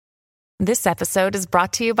This episode is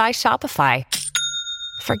brought to you by Shopify.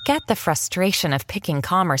 Forget the frustration of picking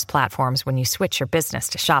commerce platforms when you switch your business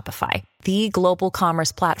to Shopify, the global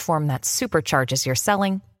commerce platform that supercharges your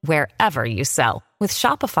selling wherever you sell. With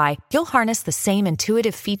Shopify, you'll harness the same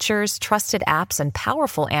intuitive features, trusted apps, and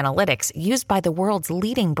powerful analytics used by the world's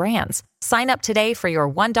leading brands. Sign up today for your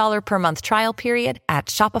 $1 per month trial period at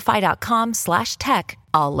shopify.com/tech,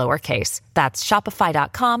 all lowercase. That's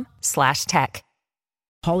shopify.com/tech.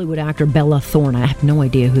 Hollywood actor Bella Thorne. I have no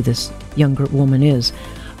idea who this younger woman is.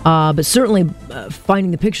 But certainly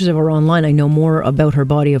finding the pictures of her online, I know more about her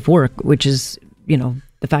body of work, which is,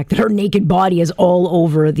 the fact that her naked body is all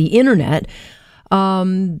over the internet,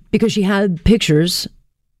 because she had pictures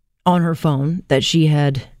on her phone that she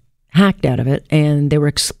had hacked out of it, and they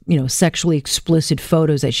were, sexually explicit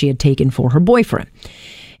photos that she had taken for her boyfriend.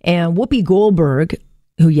 And Whoopi Goldberg,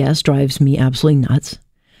 who, yes, drives me absolutely nuts,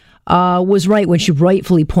 was right when she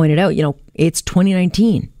rightfully pointed out, it's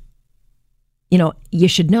 2019. You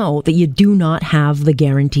should know that you do not have the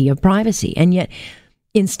guarantee of privacy. And yet,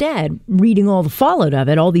 instead, reading all the fallout of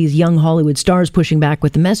it, all these young Hollywood stars pushing back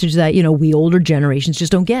with the message that, we older generations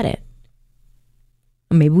just don't get it.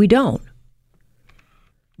 Maybe we don't.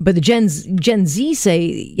 But the Gen Z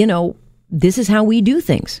say, this is how we do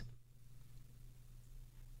things.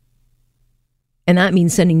 And that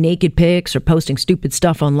means sending naked pics or posting stupid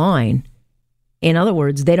stuff online. In other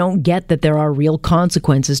words, they don't get that there are real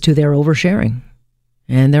consequences to their oversharing.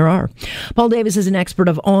 And there are. Paul Davis is an expert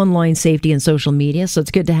of online safety and social media, so it's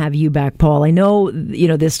good to have you back, Paul. I know,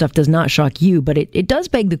 this stuff does not shock you, but it does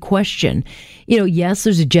beg the question. Yes,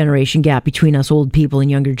 there's a generation gap between us old people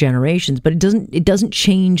and younger generations, but it doesn't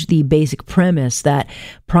change the basic premise that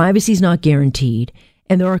privacy is not guaranteed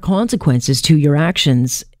and there are consequences to your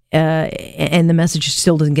actions, and the message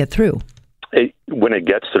still doesn't get through. When it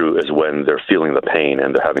gets through is when they're feeling the pain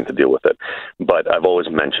and they're having to deal with it. But I've always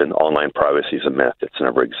mentioned online privacy is a myth. It's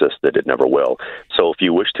never existed. It never will. So if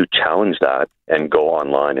you wish to challenge that and go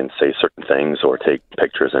online and say certain things or take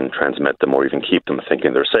pictures and transmit them or even keep them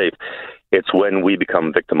thinking they're safe, it's when we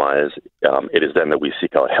become victimized. It is then that we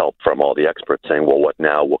seek out help from all the experts saying, well, what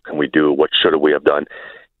now? What can we do? What should we have done?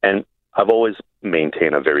 And I've always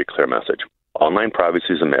maintained a very clear message. Online privacy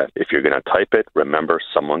is a myth. If you're going to type it, remember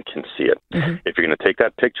someone can see it. Mm-hmm. If you're going to take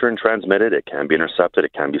that picture and transmit it, it can be intercepted,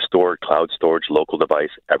 it can be stored, cloud storage, local device,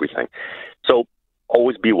 everything. So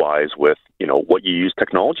always be wise with, what you use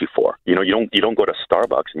technology for. You don't go to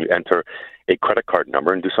Starbucks and you enter a credit card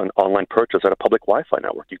number and do some online purchase at a public Wi-Fi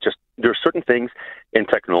network. There are certain things in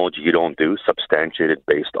technology you don't do, substantiated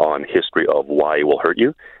based on history of why it will hurt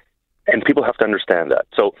you. And people have to understand that.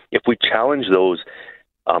 So if we challenge those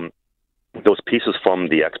pieces from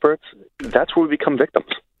the experts, that's where we become victims.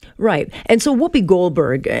 Right. And so Whoopi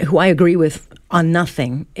Goldberg, who I agree with on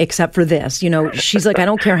nothing except for this, she's like, I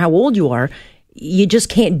don't care how old you are. You just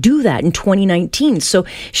can't do that in 2019. So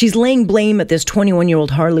she's laying blame at this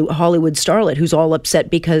 21-year-old Hollywood starlet who's all upset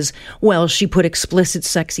because, well, she put explicit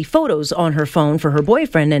sexy photos on her phone for her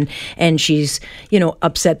boyfriend, and she's,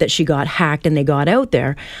 upset that she got hacked and they got out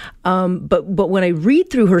there. But when I read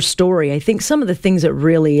through her story, I think some of the things that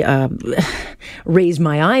really raised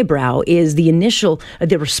my eyebrow is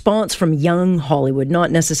the response from young Hollywood,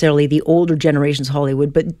 not necessarily the older generation's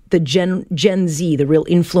Hollywood, but the Gen Z, the real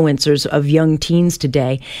influencers of young teens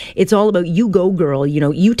today. It's all about you go girl,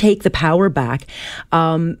 you take the power back.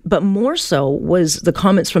 But more so was the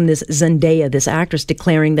comments from this Zendaya, this actress,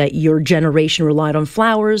 declaring that your generation relied on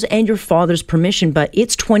flowers and your father's permission, but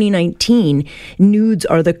it's 2019. Nudes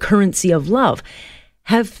are the currency of love.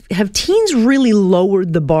 Have teens really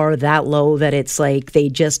lowered the bar that low that it's like they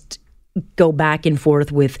just go back and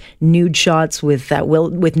forth with nude shots with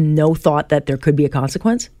no thought that there could be a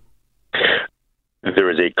consequence?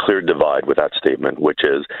 There is a clear divide with that statement, which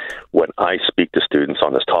is when I speak to students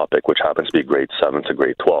on this topic, which happens to be grade 7 to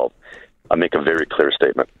grade 12, I make a very clear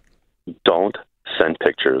statement. Don't send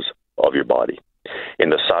pictures of your body.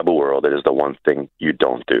 In the cyber world, it is the one thing you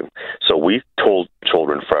don't do. So we've told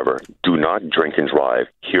children forever, do not drink and drive.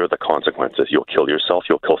 Here are the consequences. You'll kill yourself.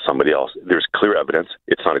 You'll kill somebody else. There's clear evidence.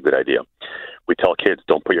 It's not a good idea. We tell kids,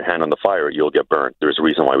 don't put your hand on the fire. You'll get burnt. There's a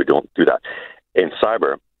reason why we don't do that. In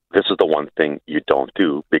cyber, this is the one thing you don't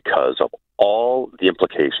do because of all the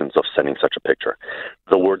implications of sending such a picture.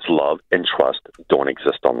 The words love and trust don't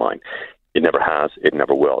exist online. It never has. It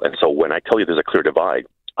never will. And so when I tell you there's a clear divide,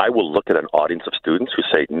 I will look at an audience of students who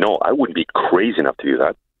say, no, I wouldn't be crazy enough to do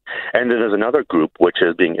that. And then there's another group which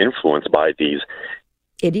is being influenced by these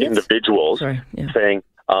idiots? Individuals saying,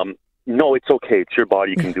 no, it's okay. It's your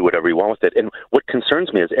body. You can do whatever you want with it. And what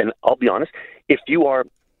concerns me is, and I'll be honest, if you are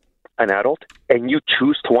an adult and you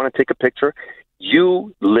choose to want to take a picture,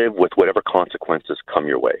 you live with whatever consequences come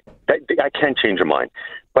your way. I can't change your mind,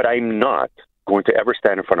 but I'm not going to ever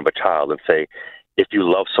stand in front of a child and say, if you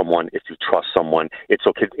love someone, if you trust someone, it's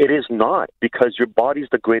okay. It is not, because your body's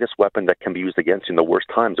the greatest weapon that can be used against you in the worst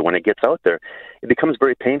times. And when it gets out there, it becomes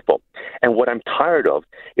very painful. And what I'm tired of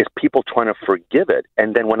is people trying to forgive it.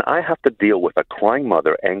 And then when I have to deal with a crying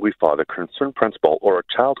mother, angry father, concerned principal, or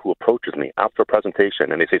a child who approaches me after a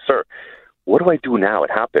presentation and they say, sir, what do I do now?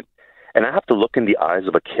 It happened. And I have to look in the eyes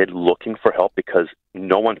of a kid looking for help because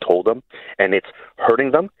no one told them and it's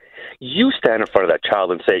hurting them. You stand in front of that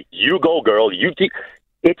child and say, you go, girl,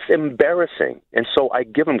 it's embarrassing. And so I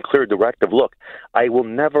give them clear directive, look, I will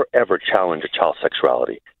never, ever challenge a child's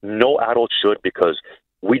sexuality. No adult should, because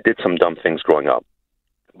we did some dumb things growing up.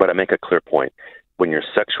 But I make a clear point. When your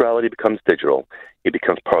sexuality becomes digital, it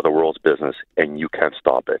becomes part of the world's business, and you can't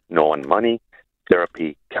stop it. No one money,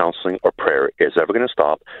 therapy, counseling, or prayer is ever going to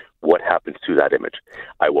stop what happens to that image.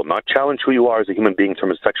 I will not challenge who you are as a human being in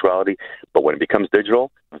terms of sexuality, but when it becomes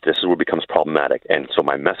digital, this is where it becomes problematic. And so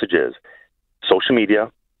my message is, social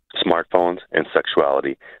media, smartphones, and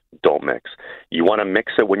sexuality don't mix. You want to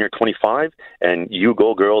mix it when you're 25, and you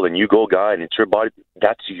go girl and you go guy, and it's your body,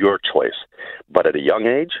 that's your choice. But at a young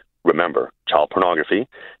age, remember, child pornography.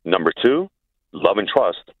 Number 2, love and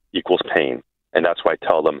trust equals pain. And that's why I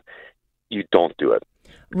tell them, you don't do it.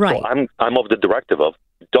 Right. So I'm of the directive of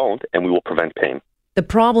don't, and we will prevent pain. The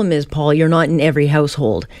problem is, Paul, you're not in every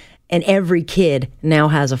household, and every kid now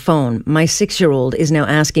has a phone. My 6-year-old is now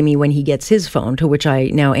asking me when he gets his phone, to which I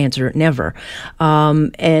now answer never.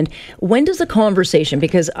 And when does the conversation,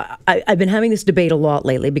 because I've been having this debate a lot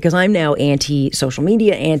lately, because I'm now anti-social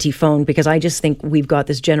media, anti-phone, because I just think we've got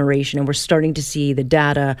this generation and we're starting to see the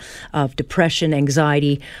data of depression,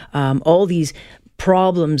 anxiety, all these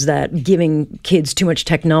problems that giving kids too much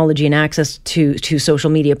technology and access to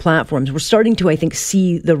social media platforms. We're starting to, I think,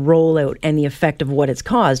 see the rollout and the effect of what it's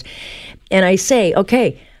caused. And I say,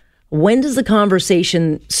 okay, when does the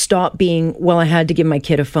conversation stop being, well, I had to give my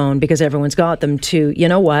kid a phone because everyone's got them, to, you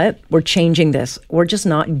know what, we're changing this. We're just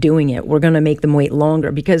not doing it. We're going to make them wait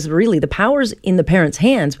longer, because really the power's in the parents'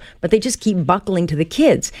 hands, but they just keep buckling to the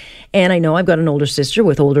kids. And I know I've got an older sister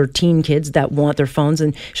with older teen kids that want their phones,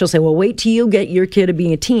 and she'll say, well, wait till you get your kid to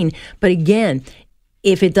being a teen. But again,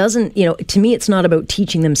 if it doesn't, to me, it's not about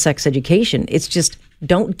teaching them sex education. It's just,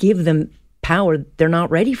 don't give them power they're not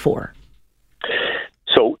ready for.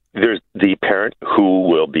 So there's the parent who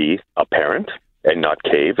will be a parent and not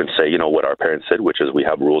cave and say, what our parents said, which is we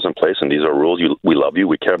have rules in place, and these are rules. We love you,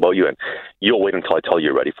 we care about you, and you'll wait until I tell you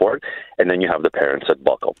you're ready for it. And then you have the parents that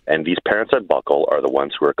buckle. And these parents that buckle are the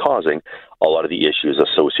ones who are causing a lot of the issues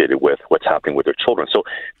associated with what's happening with their children. So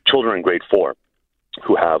children in grade 4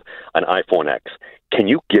 who have an iPhone X, can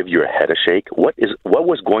you give your head a shake? What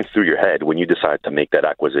was going through your head when you decided to make that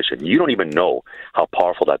acquisition? You don't even know how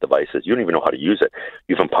powerful that device is. You don't even know how to use it.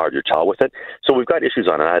 You've empowered your child with it. So we've got issues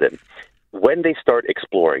on that end. When they start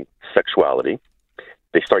exploring sexuality,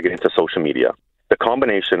 they start getting into social media. The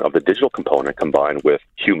combination of the digital component combined with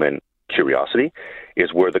human curiosity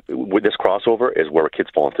is where with this crossover is where kids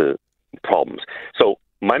fall into problems. So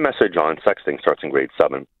my message on sexting starts in grade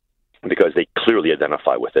 7. Because they clearly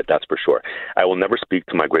identify with it, that's for sure. I will never speak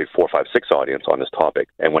to my grade 4, 5, 6 audience on this topic.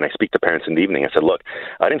 And when I speak to parents in the evening, I said, look,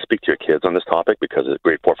 I didn't speak to your kids on this topic because it's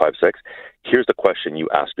grade 4, 5, 6. Here's the question you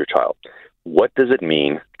ask your child. What does it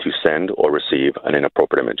mean to send or receive an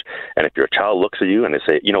inappropriate image? And if your child looks at you and they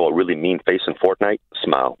say, a really mean face in Fortnite,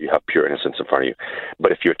 smile. You have pure innocence in front of you.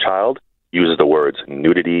 But if your child uses the words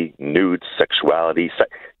nudity, nudes, sexuality,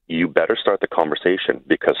 you better start the conversation,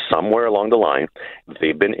 because somewhere along the line,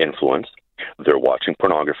 they've been influenced, they're watching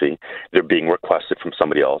pornography, they're being requested from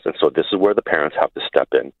somebody else, and so this is where the parents have to step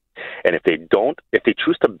in. And if they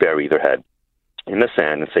choose to bury their head in the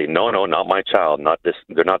sand and say, no, not my child, not this,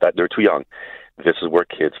 they're too young, this is where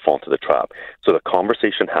kids fall into the trap. So the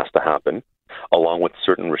conversation has to happen, along with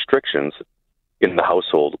certain restrictions in the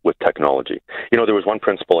household with technology. There was one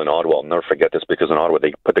principal in Ottawa, I'll never forget this, because in Ottawa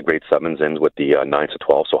they put the grade 7s in with the 9s to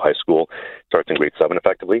 12, so high school starts in grade 7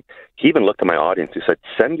 effectively. He even looked at my audience, he said,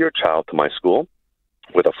 send your child to my school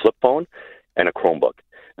with a flip phone and a Chromebook.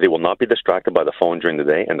 They will not be distracted by the phone during the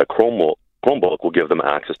day, and the Chromebook will give them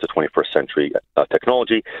access to 21st century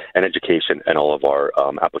technology and education and all of our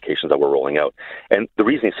applications that we're rolling out. And the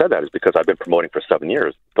reason he said that is because I've been promoting for 7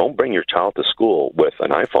 years, don't bring your child to school with an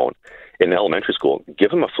iPhone. in elementary school,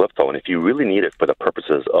 give them a flip phone. If you really need it for the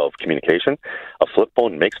purposes of communication, a flip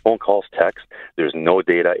phone makes phone calls, text. There's no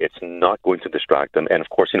data. It's not going to distract them. And of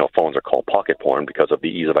course, phones are called pocket porn because of the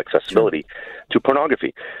ease of accessibility to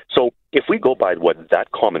pornography. So if we go by what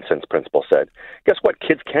that common sense principle said, guess what?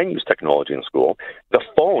 Kids can use technology in school. The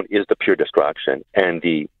phone is the pure distraction, and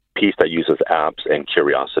the piece that uses apps and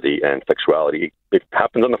curiosity and sexuality, it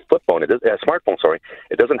happens on the flip phone. It is a smartphone, sorry.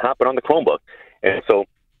 It doesn't happen on the Chromebook. And so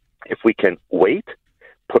if we can wait,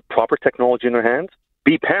 put proper technology in their hands,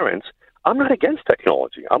 be parents, I'm not against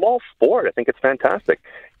technology. I'm all for it. I think it's fantastic.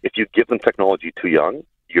 If you give them technology too young,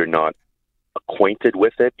 you're not acquainted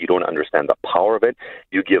with it. You don't understand the power of it.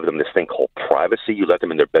 You give them this thing called privacy. You let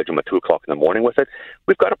them in their bedroom at 2 o'clock in the morning with it.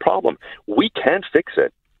 We've got a problem. We can fix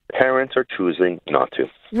it. Parents are choosing not to.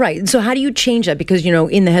 Right. So how do you change that? Because,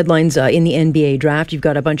 in the headlines in the NBA draft, you've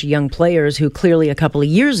got a bunch of young players who clearly a couple of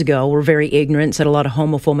years ago were very ignorant, said a lot of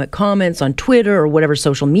homophobic comments on Twitter or whatever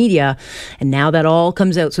social media. And now that all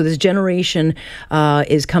comes out. So this generation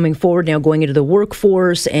is coming forward now, going into the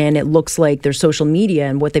workforce, and it looks like their social media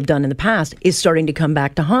and what they've done in the past is starting to come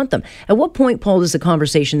back to haunt them. At what point, Paul, does the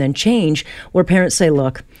conversation then change where parents say,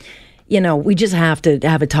 look, we just have to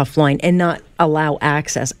have a tough line and not allow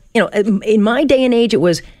access. In my day and age, it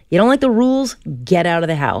was, you don't like the rules, get out of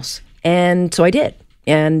the house. And so I did.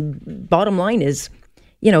 And bottom line is,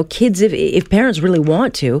 kids, if parents really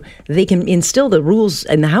want to, they can instill the rules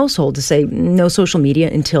in the household to say no social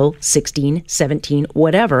media until 16, 17,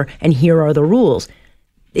 whatever. And here are the rules.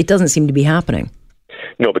 It doesn't seem to be happening.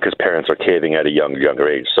 No, because parents are caving at a younger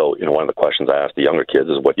age. So, one of the questions I ask the younger kids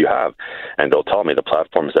is, what do you have? And they'll tell me the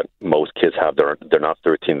platforms that most kids have, they're not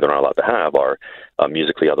 13, they're not allowed to have, are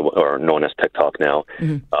Musical.ly, or known as TikTok now,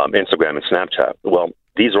 Instagram and Snapchat. Well,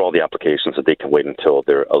 these are all the applications that they can wait until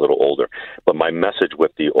they're a little older. But my message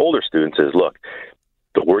with the older students is, look,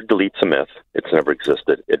 the word delete's a myth. It's never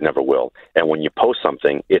existed. It never will. And when you post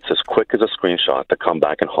something, it's as quick as a screenshot to come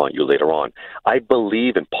back and haunt you later on. I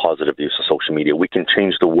believe in positive use of social media. We can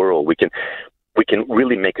change the world. We can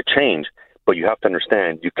really make a change. But you have to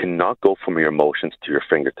understand, you cannot go from your emotions to your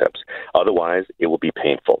fingertips. Otherwise, it will be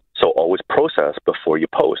painful. So always process before you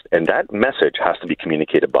post. And that message has to be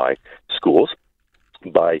communicated by schools,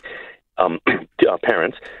 by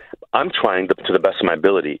parents. I'm trying to the best of my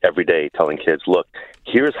ability every day, telling kids, look,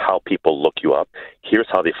 here's how people look you up. Here's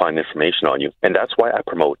how they find information on you. And that's why I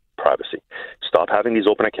promote privacy. Stop having these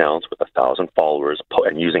open accounts with 1,000 followers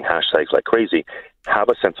and using hashtags like crazy. Have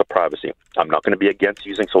a sense of privacy. I'm not going to be against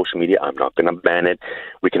using social media. I'm not going to ban it.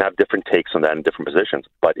 We can have different takes on that in different positions.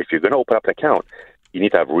 But if you're going to open up an account, you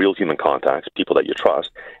need to have real human contacts, people that you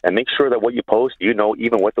trust, and make sure that what you post,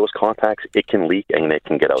 even with those contacts, it can leak and it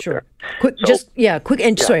can get out there. Quick,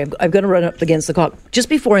 sorry, I've got to run up against the clock. Just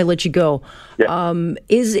before I let you go, are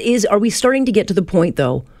we starting to get to the point,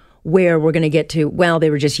 though, where we're going to get to, well, they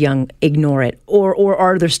were just young, ignore it, or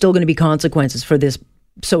are there still going to be consequences for this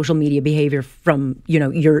social media behavior from,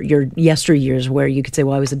 your yesteryears, where you could say,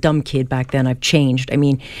 well, I was a dumb kid back then, I've changed? I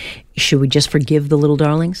mean, should we just forgive the little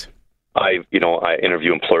darlings? I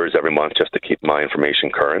interview employers every month just to keep my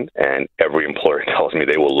information current, and every employer tells me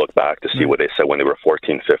they will look back to see what they said when they were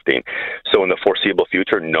 14, 15. So in the foreseeable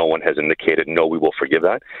future, no one has indicated, no, we will forgive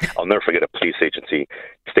that. I'll never forget a police agency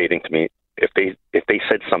stating to me, if they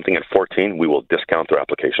said something at 14, we will discount their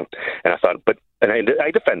application. And I thought,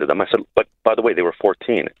 I defended them. I said, but by the way, they were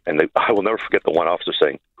 14. And I will never forget the one officer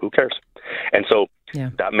saying, who cares? And so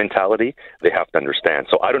that mentality, they have to understand.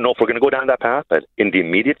 So I don't know if we're going to go down that path, but in the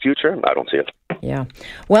immediate future, I don't see it. Yeah.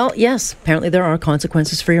 Well, yes, apparently there are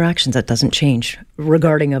consequences for your actions. That doesn't change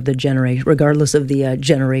regardless of the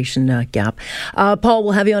generation gap. Paul,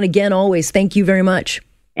 we'll have you on again always. Thank you very much.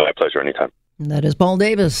 My pleasure, anytime. That is Paul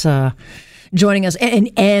Davis joining us.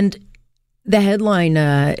 And the headline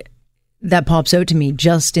that pops out to me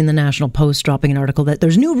just in the National Post, dropping an article that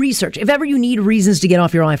there's new research. If ever you need reasons to get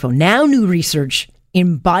off your iPhone, now new research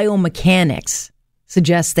in biomechanics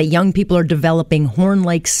suggests that young people are developing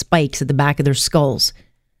horn-like spikes at the back of their skulls.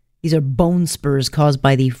 These are bone spurs caused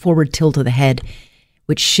by the forward tilt of the head,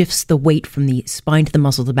 which shifts the weight from the spine to the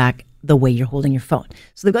muscle of the back the way you're holding your phone.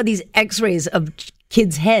 So they've got these x-rays of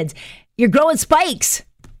kids' heads. You're growing spikes.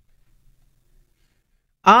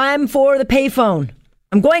 I'm for the payphone.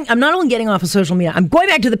 I'm not only getting off of social media, I'm going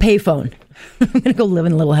back to the payphone. I'm going to go live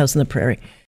in a little house in the prairie.